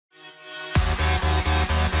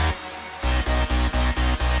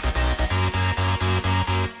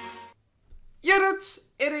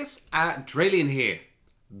It is Adrelian here,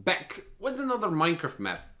 back with another Minecraft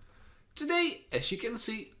map. Today, as you can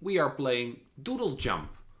see, we are playing Doodle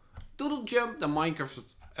Jump. Doodle Jump, the Minecraft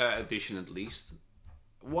edition at least,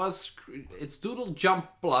 it's Doodle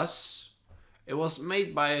Jump Plus. It was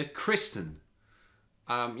made by CHISTENN.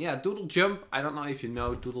 Yeah, Doodle Jump, I don't know if you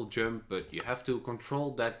know Doodle Jump, but you have to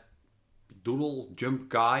control that Doodle Jump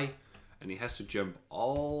guy, and he has to jump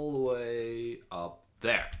all the way up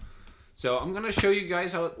there. So I'm gonna show you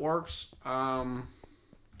guys how it works. We're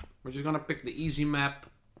just gonna pick the easy map,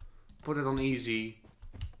 put it on easy,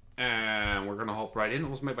 and we're gonna hop right in.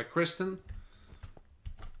 It was made by CHISTENN.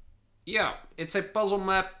 Yeah, it's a puzzle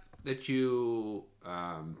map that you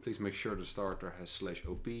please make sure the starter has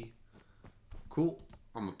 /OP. Cool.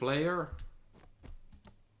 I'm a player.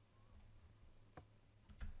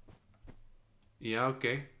 Yeah,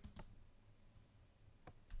 okay.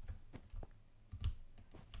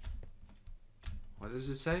 What does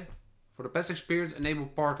it say? For the best experience, enable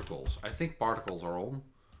particles. I think particles are on.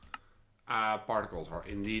 Particles are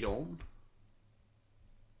indeed on.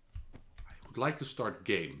 I would like to start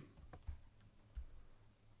game.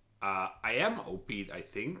 I am OP'd, I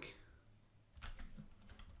think.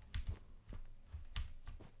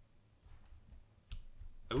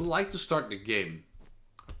 I would like to start the game.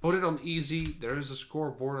 I put it on easy. There is a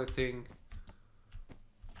scoreboard, I think.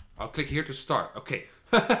 I'll click here to start. Okay.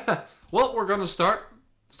 Well, we're gonna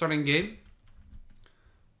starting game.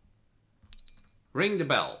 Ring the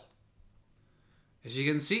bell. As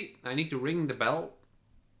you can see, I need to ring the bell.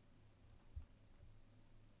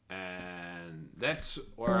 And that's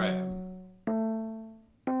where I am.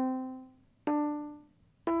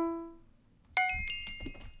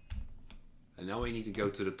 And now we need to go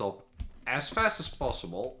to the top as fast as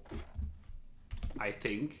possible, I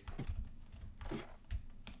think.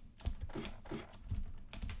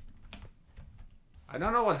 I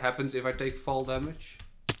don't know what happens if I take fall damage.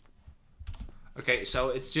 Okay, so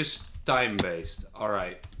it's just time based.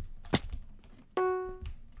 Alright.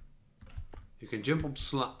 You can jump on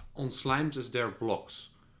slimes as their blocks.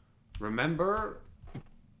 Remember,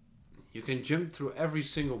 you can jump through every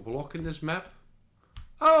single block in this map.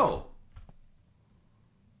 Oh!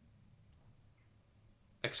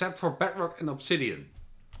 Except for bedrock and obsidian.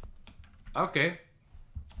 Okay.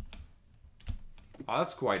 Oh,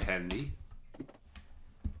 that's quite handy.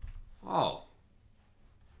 Oh.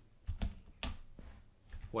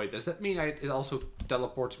 Wait, does that mean it also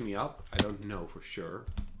teleports me up? I don't know for sure.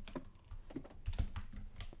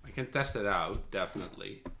 I can test it out,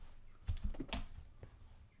 definitely.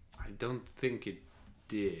 I don't think it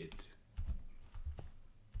did.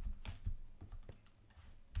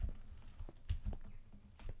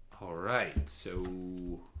 Alright,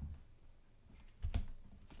 so...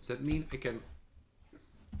 Does that mean I can...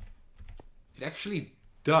 It actually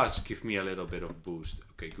does give me a little bit of boost.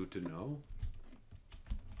 Okay, good to know.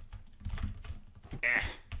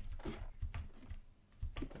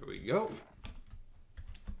 There we go.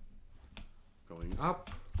 Going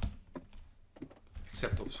up.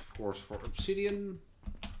 Except of course for obsidian.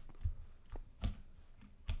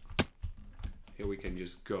 Here we can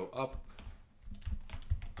just go up.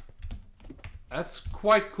 That's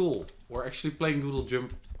quite cool. We're actually playing Doodle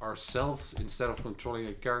Jump ourselves instead of controlling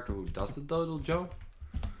a character who does the Doodle Jump.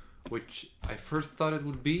 Which I first thought it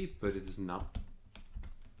would be, but it is not.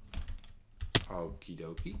 Okie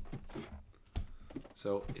dokie.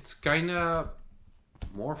 So it's kinda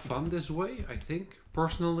more fun this way, I think,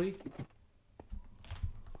 personally.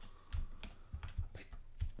 I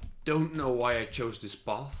don't know why I chose this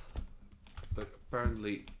path, but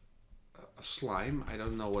apparently a slime. I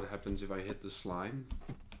don't know what happens if I hit the slime.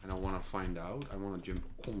 I don't want to find out. I want to jump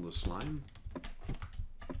on the slime.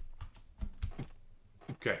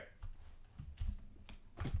 Okay.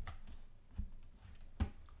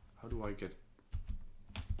 How do I get...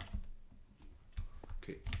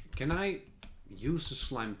 Okay, can I use the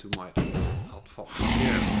slime to my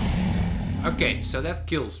here? Okay, so that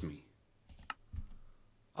kills me.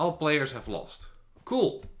 All players have lost.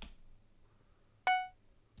 Cool.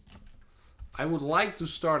 I would like to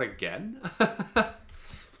start again.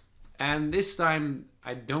 And this time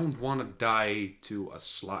I don't want to die to a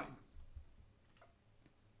slime.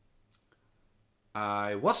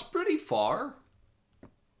 I was pretty far.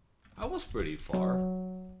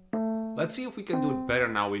 Let's see if we can do it better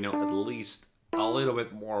now we know at least a little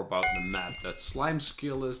bit more about the map. That slime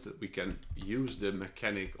skill is that we can use the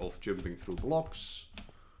mechanic of jumping through blocks.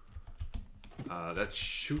 That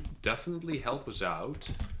should definitely help us out.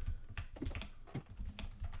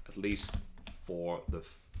 At least for the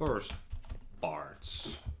first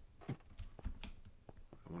parts.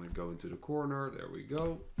 I want to go into the corner. There we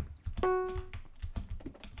go.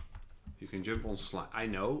 You can jump on slime. I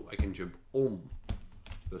know I can jump on,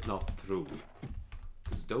 but not through.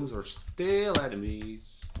 Because those are still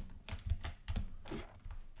enemies.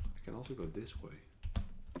 I can also go this way.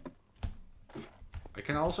 I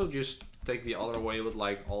can also just take the other way with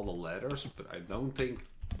like all the ladders, but I don't think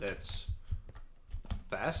that's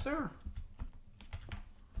faster.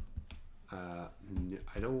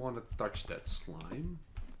 I don't want to touch that slime.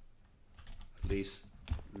 At least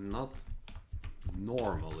not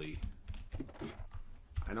normally.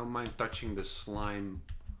 I don't mind touching the slime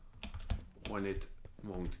when it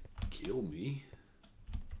won't kill me.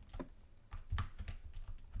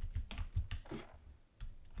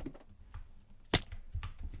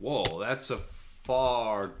 Whoa, that's a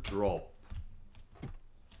far drop.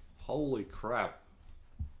 Holy crap.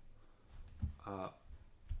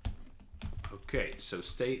 Okay, so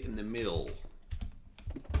stay in the middle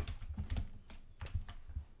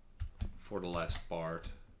for the last part.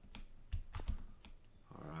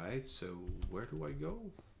 Alright, so where do I go?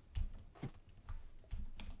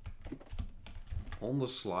 On the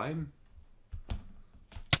slime?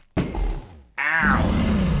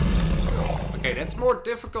 Ow! Okay, that's more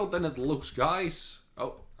difficult than it looks, guys.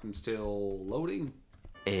 Oh, I'm still loading.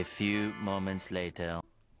 A few moments later.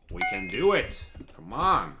 We can do it! Come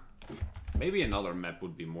on! Maybe another map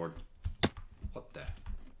would be more...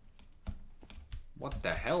 What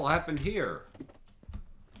the hell happened here?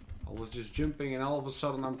 I was just jumping and all of a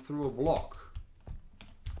sudden I'm through a block.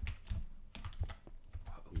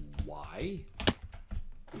 Why?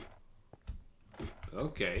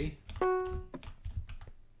 Okay.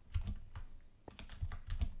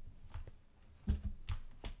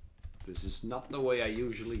 This is not the way I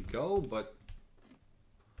usually go, but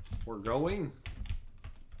we're going.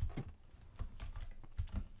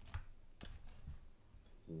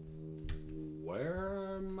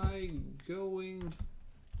 Where am I going?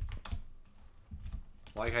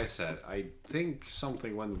 Like I said, I think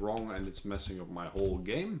something went wrong and it's messing up my whole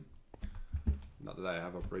game. Not that I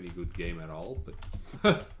have a pretty good game at all,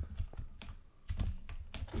 but...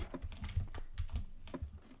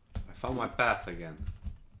 I found my path again.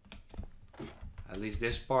 At least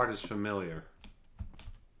this part is familiar.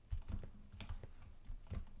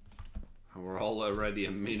 And we're already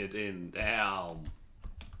a minute in. Damn!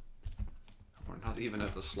 We're not even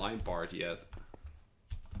at the slime part yet.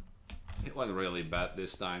 It went really bad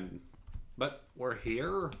this time. But we're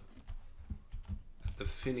here. At the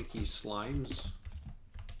finicky slimes.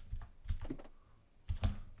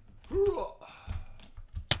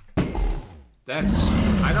 That's...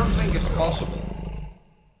 I don't think it's possible.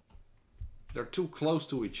 They're too close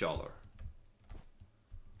to each other.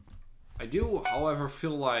 I do, however,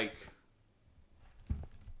 feel like...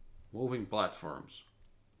 moving platforms.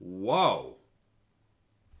 Whoa!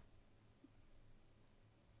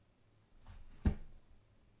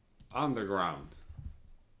 Underground.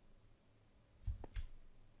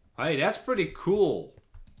 Hey, that's pretty cool.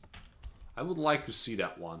 I would like to see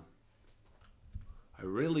that one. I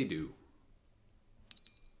really do.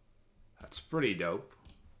 That's pretty dope.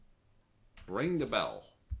 Ring the bell.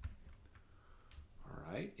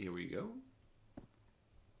 Alright, here we go.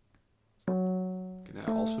 Can I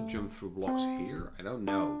also jump through blocks here? I don't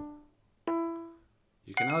know.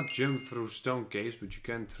 You cannot jump through stone caves, but you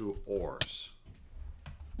can through ores.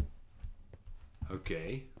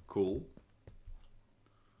 Okay, cool.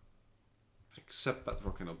 Except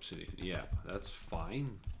bedrock and obsidian. Yeah, that's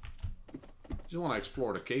fine. Just want to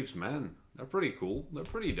explore the caves, man. They're pretty cool. They're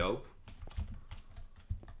pretty dope.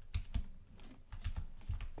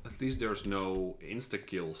 At least there's no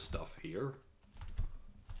insta-kill stuff here.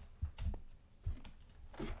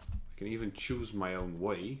 I can even choose my own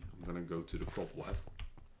way. I'm gonna go to the cobweb.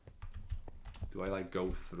 Do I like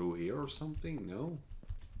go through here or something? No.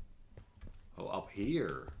 Oh, up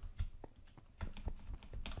here.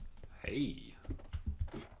 Hey.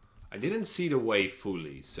 I didn't see the way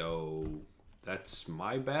fully, so that's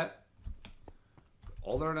my bad.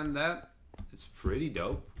 Other than that, it's pretty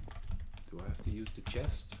dope. Do I have to use the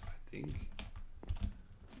chest? I think.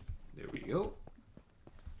 There we go.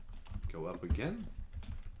 Go up again.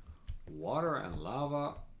 Water and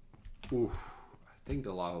lava. Oof. I think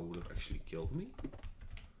the lava would have actually killed me.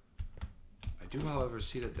 I do, however,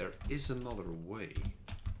 see that there is another way.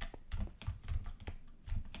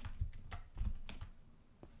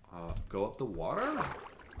 Go up the water?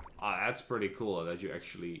 Ah, that's pretty cool that you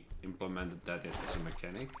actually implemented that as a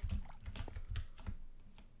mechanic.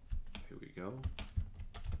 Here we go.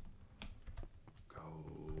 Go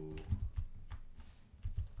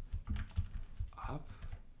up.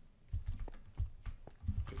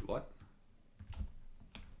 Wait,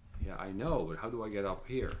 I know, but how do I get up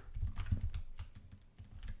here?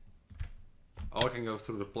 Oh, I can go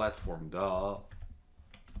through the platform, duh.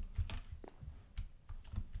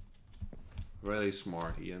 Really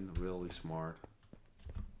smart, Ian, really smart.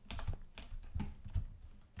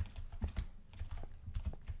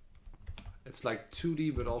 It's like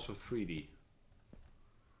 2D but also 3D,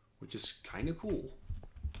 which is kind of cool.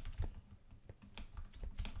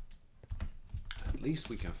 At least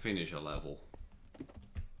we can finish a level.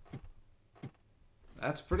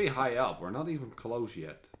 That's pretty high up, we're not even close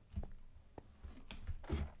yet.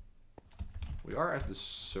 We are at the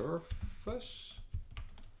surface.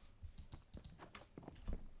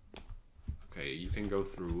 Okay, you can go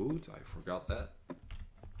through wood, I forgot that.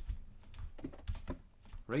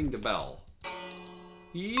 Ring the bell.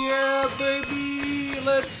 Yeah, baby!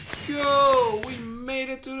 Let's go! We made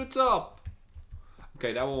it to the top!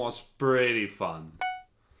 Okay, that one was pretty fun.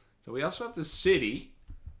 So we also have the city.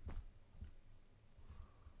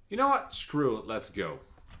 You know what? Screw it, let's go.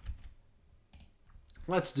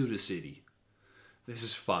 Let's do the city. This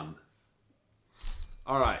is fun.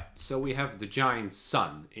 Alright, so we have the giant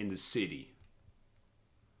sun in the city.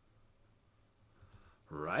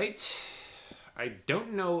 Right? I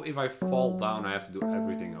don't know if I fall down I have to do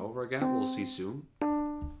everything over again. We'll see soon.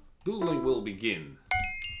 Doodling will begin.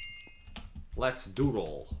 Let's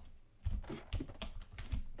doodle.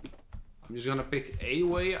 I'm just gonna pick a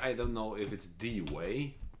way. I don't know if it's the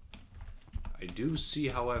way. I do see,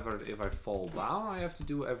 however, if I fall down, I have to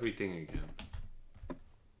do everything again.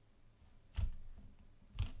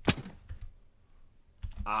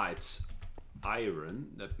 Ah, it's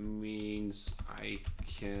iron. That means I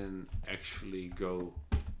can actually go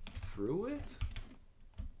through it?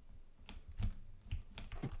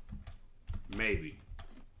 Maybe.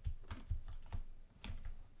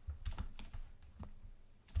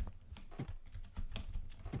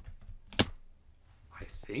 I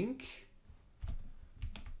think.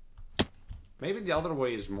 Maybe the other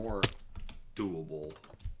way is more doable.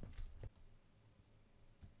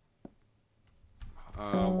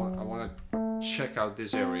 I want to check out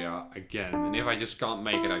this area again. And if I just can't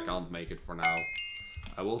make it, I can't make it for now.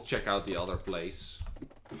 I will check out the other place.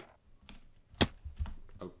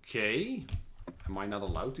 Okay. Am I not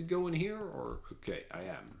allowed to go in here? Or okay, I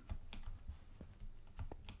am.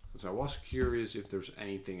 Because I was curious if there's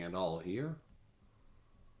anything at all here.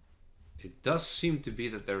 It does seem to be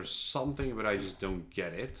that there's something, but I just don't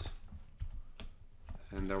get it.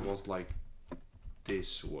 And there was like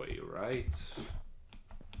this way, right?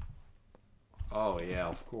 Oh yeah,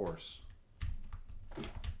 of course.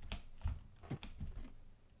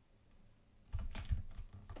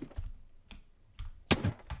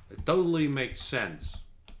 It totally makes sense.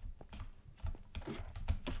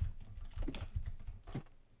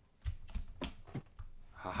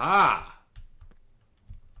 Haha!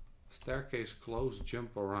 Staircase closed,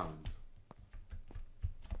 jump around.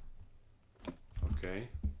 Okay.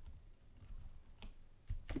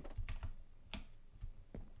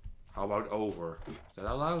 How about over? Is that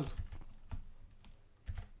allowed?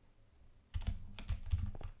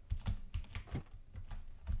 I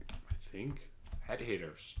think. Head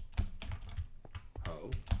hitters. Oh.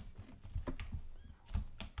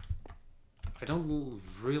 I don't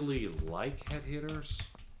really like head hitters.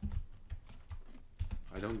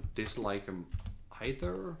 I don't dislike them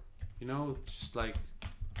either. You know, just like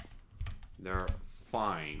they're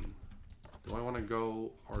fine. Do I want to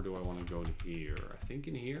go or do I want to go in here? I think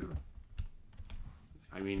in here.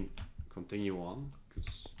 I mean, continue on,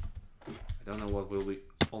 because I don't know what will be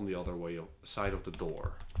on the other way side of the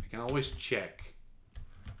door. I can always check.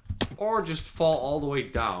 Or just fall all the way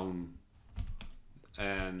down.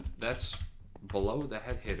 And that's below the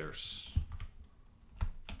head hitters.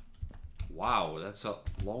 Wow, that's a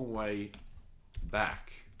long way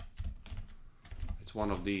back. It's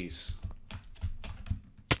one of these.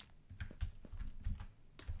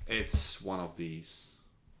 It's one of these.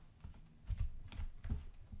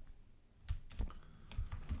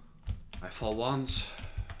 I fall once.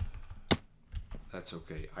 That's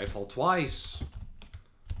okay. I fall twice.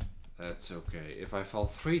 That's okay. If I fall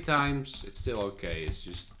 3 times, it's still okay. It's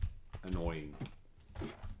just annoying.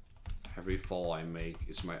 Every fall I make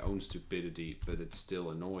is my own stupidity, but it's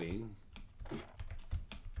still annoying.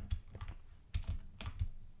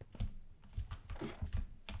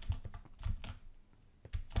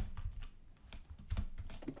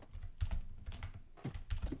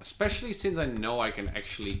 Especially since I know I can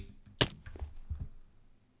actually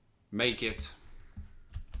make it,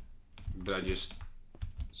 but I just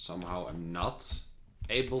somehow am not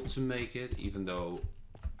able to make it, even though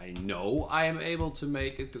I know I am able to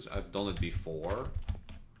make it because I've done it before.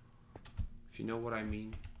 you know what I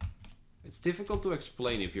mean? It's difficult to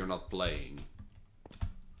explain if you're not playing.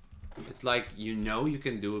 It's like, you know you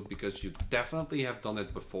can do it because you definitely have done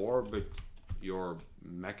it before, but your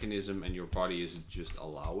mechanism and your body is just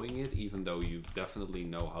allowing it, even though you definitely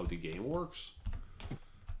know how the game works.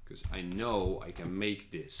 Because I know I can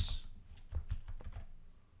make this.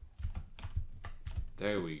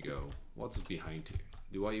 There we go. What's behind here?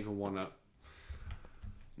 Do I even wanna...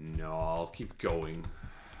 No, I'll keep going,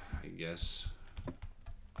 I guess.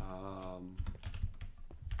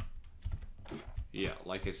 Yeah,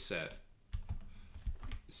 like I said,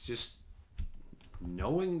 it's just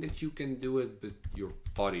knowing that you can do it, but your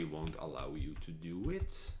body won't allow you to do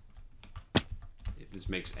it. If this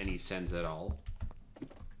makes any sense at all.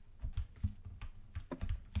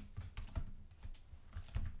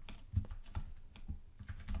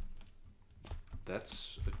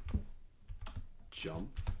 That's a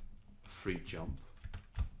jump, free jump.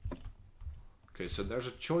 Okay, so there's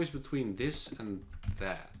a choice between this and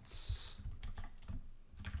that.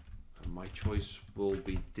 And my choice will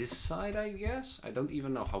be this side, I guess. I don't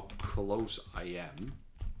even know how close I am.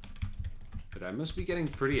 But I must be getting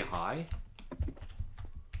pretty high.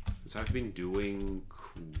 Because I've been doing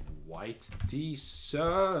quite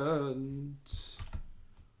decent.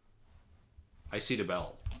 I see the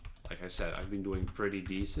bell. Like I said, I've been doing pretty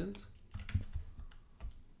decent.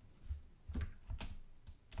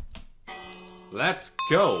 Let's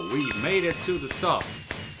go! We made it to the top.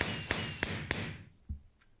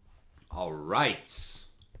 Alright.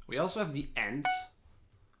 We also have the end.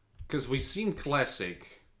 Because we've seen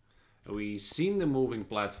classic. And we've seen the moving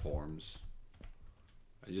platforms.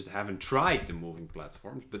 I just haven't tried the moving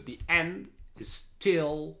platforms. But the end is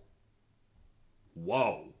still...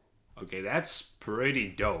 Whoa. Okay, that's pretty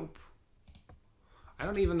dope. I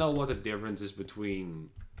don't even know what the difference is between...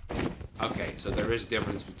 Okay, so there is a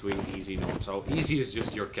difference between easy and not. So easy is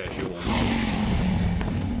just your casual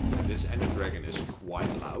mode. This Ender Dragon is quite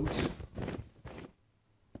loud.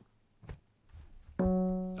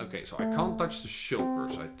 Okay, so I can't touch the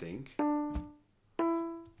shulkers, I think.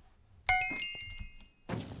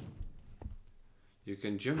 You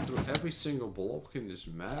can jump through every single block in this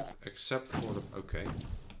map, except for the... Okay.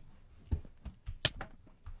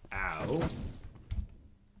 Ow.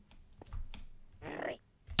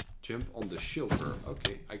 Jump on the shulker.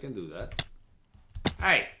 Okay, I can do that.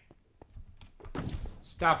 Hey!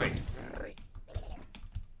 Stop it.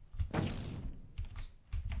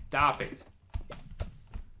 Stop it.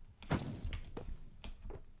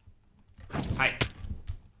 Hey!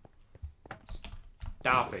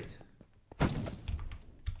 Stop it.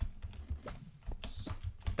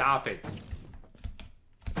 Stop it.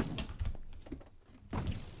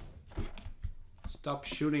 Stop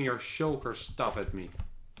shooting your shulker stuff at me.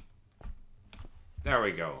 There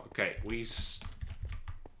we go. Okay, we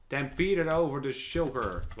stampeded over the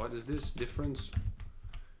shulker. What is this difference?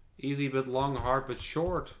 Easy but long, hard but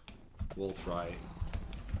short. We'll try.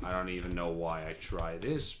 I don't even know why I try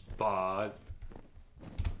this, but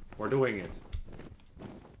we're doing it.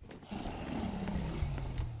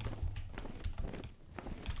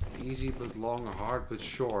 Easy but long, hard but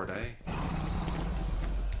short, eh?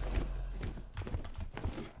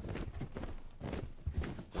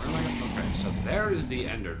 So there is the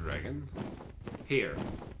Ender Dragon. Here.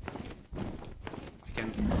 I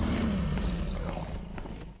can...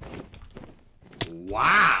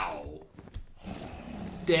 Wow!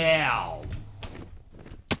 Damn!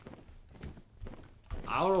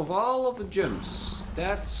 Out of all of the jumps,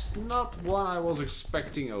 that's not one I was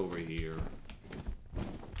expecting over here.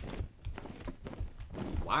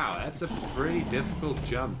 Wow, that's a pretty difficult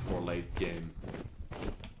jump for late game.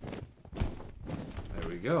 There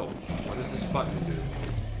we go. What does this button do?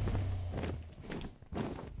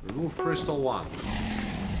 Remove crystal 1.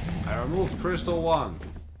 I removed crystal 1.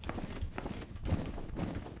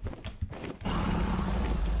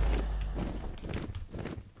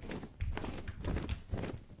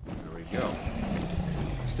 There we go.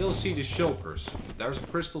 Still see the shulkers. There's a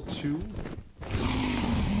crystal 2. I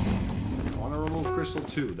want to remove crystal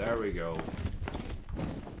 2. There we go.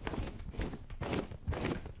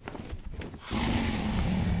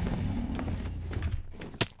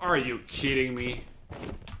 Are you kidding me?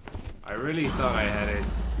 I really thought I had it.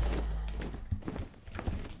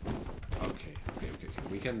 Okay.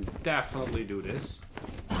 We can definitely do this.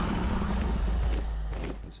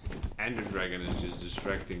 This Ender Dragon is just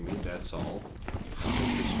distracting me, that's all.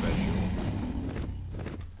 Nothing special.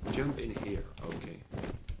 Jump in here. Okay.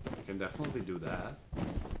 I can definitely do that.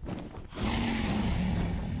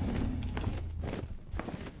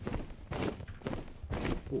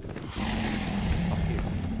 Ooh. Up here.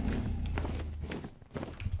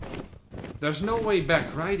 There's no way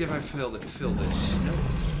back, right? If I fill this. No.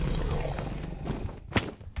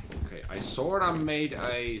 Okay, I sorta made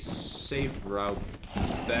a safe route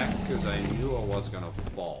back because I knew I was gonna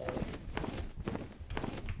fall.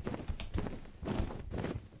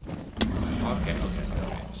 Okay.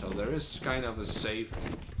 So there is kind of a safe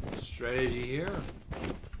strategy here.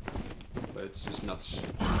 But it's just not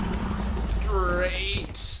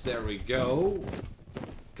straight. There we go.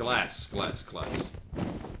 Glass.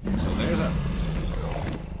 So there's a...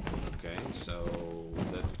 Okay, so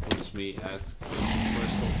that puts me at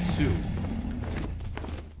crystal 2.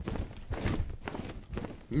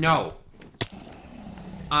 No!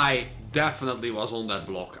 I definitely was on that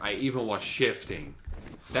block. I even was shifting.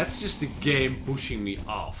 That's just the game pushing me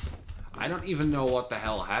off. I don't even know what the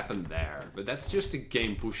hell happened there, but that's just the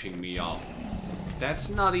game pushing me off. That's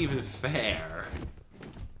not even fair.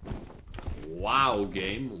 Wow,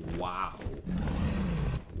 game. Wow.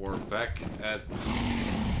 We're back at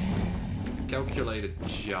calculated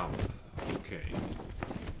jump. Okay.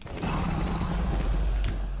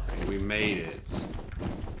 We made it.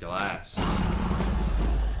 Glass.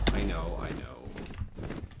 I know.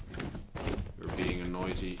 You're being a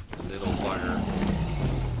noisy little bugger.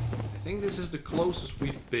 I think this is the closest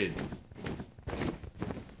we've been.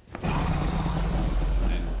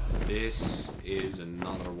 And this is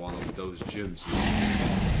another one of those jumps.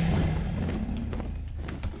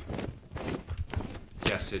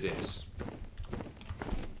 Yes, it is.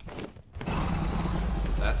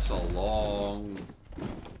 That's a long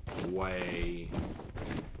way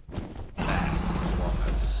back from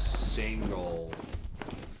a single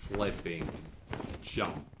flipping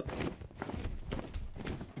jump.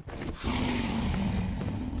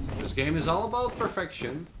 This game is all about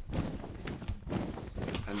perfection.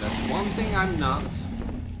 And that's one thing I'm not.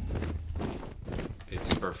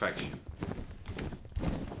 It's perfection.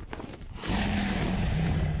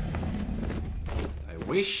 I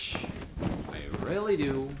wish, I really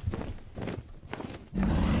do, it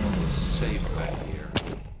was safe back here.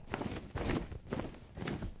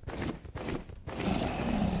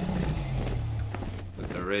 But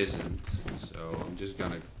there isn't, so I'm just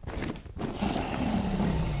gonna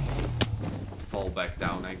fall back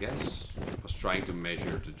down, I guess. I was trying to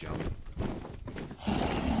measure the jump.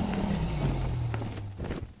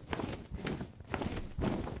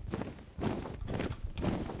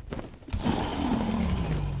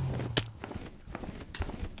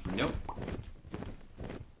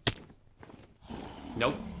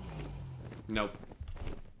 Nope.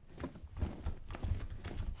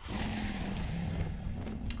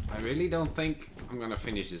 I really don't think I'm gonna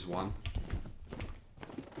finish this one.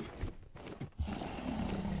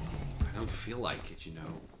 I don't feel like it, you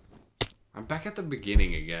know. I'm back at the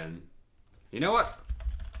beginning again. You know what?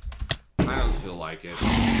 I don't feel like it.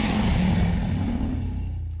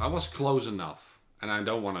 I was close enough, and I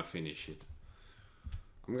don't want to finish it.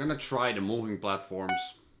 I'm gonna try the moving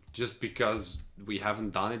platforms, just because we haven't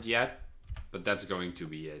done it yet. But that's going to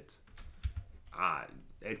be it.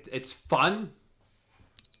 It's fun,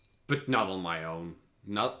 but not on my own.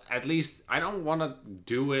 Not, at least, I don't want to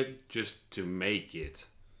do it just to make it,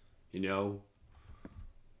 you know?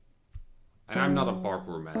 And I'm not a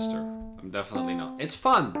parkour master. I'm definitely not. It's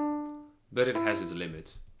fun, but it has its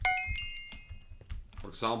limits. For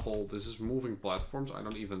example, this is moving platforms. I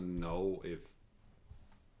don't even know if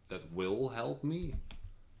that will help me.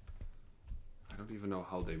 I don't even know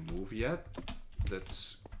how they move yet.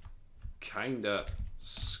 That's kinda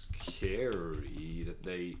scary that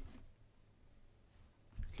they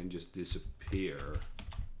can just disappear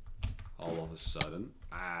all of a sudden.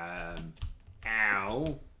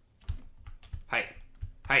 Ow.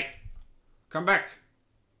 Hey, come back.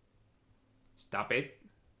 Stop it.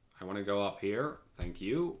 I want to go up here. Thank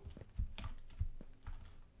you.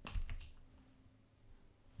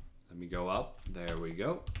 Let me go up. There we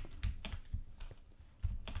go.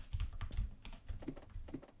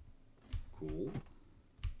 Cool.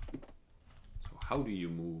 So how do you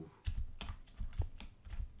move?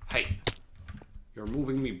 Hey, you're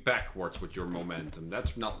moving me backwards with your momentum.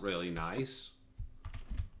 That's not really nice.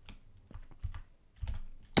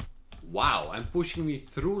 Wow, and pushing me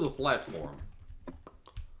through the platform.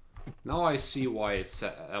 Now I see why it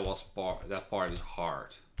said that part is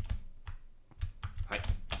hard. Hey,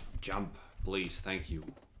 jump, please, thank you.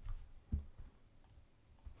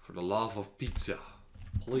 For the love of pizza,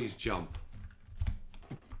 please jump.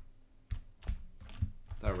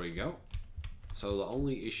 There we go. So the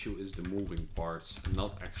only issue is the moving parts, and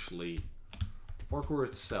not actually the parkour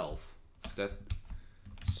itself. That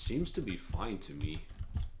seems to be fine to me.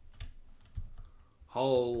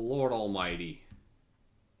 Oh, Lord Almighty.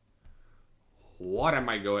 What am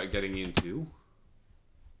I getting into?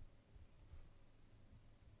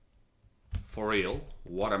 For real,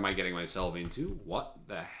 what am I getting myself into? What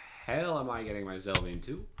the hell am I getting myself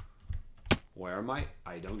into? Where am I?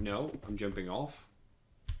 I don't know. I'm jumping off.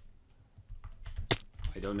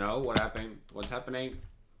 I don't know what happened. What's happening?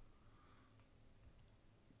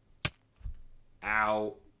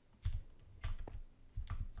 Ow.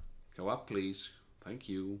 Go up, please. Thank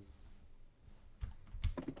you.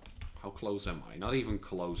 How close am I? Not even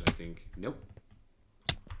close, I think. Nope.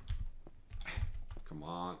 Come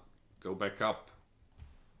on. Go back up.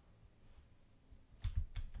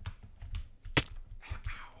 Ow.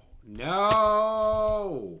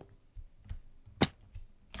 No!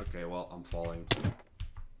 Okay, well, I'm falling.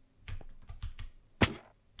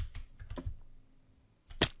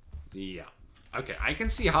 Yeah. Okay, I can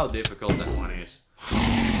see how difficult that one is.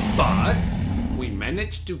 But we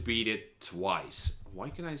managed to beat it twice. Why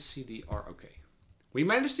can I see the R? Okay. We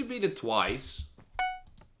managed to beat it twice.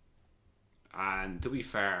 And to be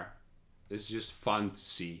fair, it's just fun to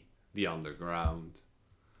see the underground.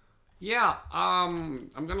 Yeah, I'm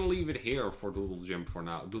gonna leave it here for Doodle Jump for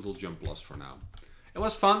now. Doodle Jump Plus for now. It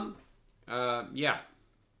was fun. Yeah.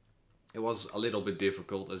 It was a little bit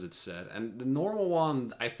difficult, as it said. And the normal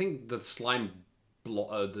one, I think the slimes,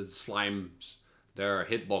 their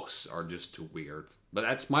hitbox are just too weird. But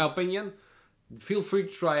that's my opinion. Feel free to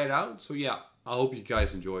try it out. So yeah, I hope you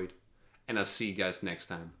guys enjoyed. And I'll see you guys next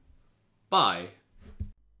time. Bye.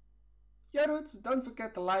 Yo dudes, don't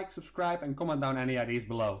forget to like, subscribe and comment down any ideas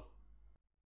below.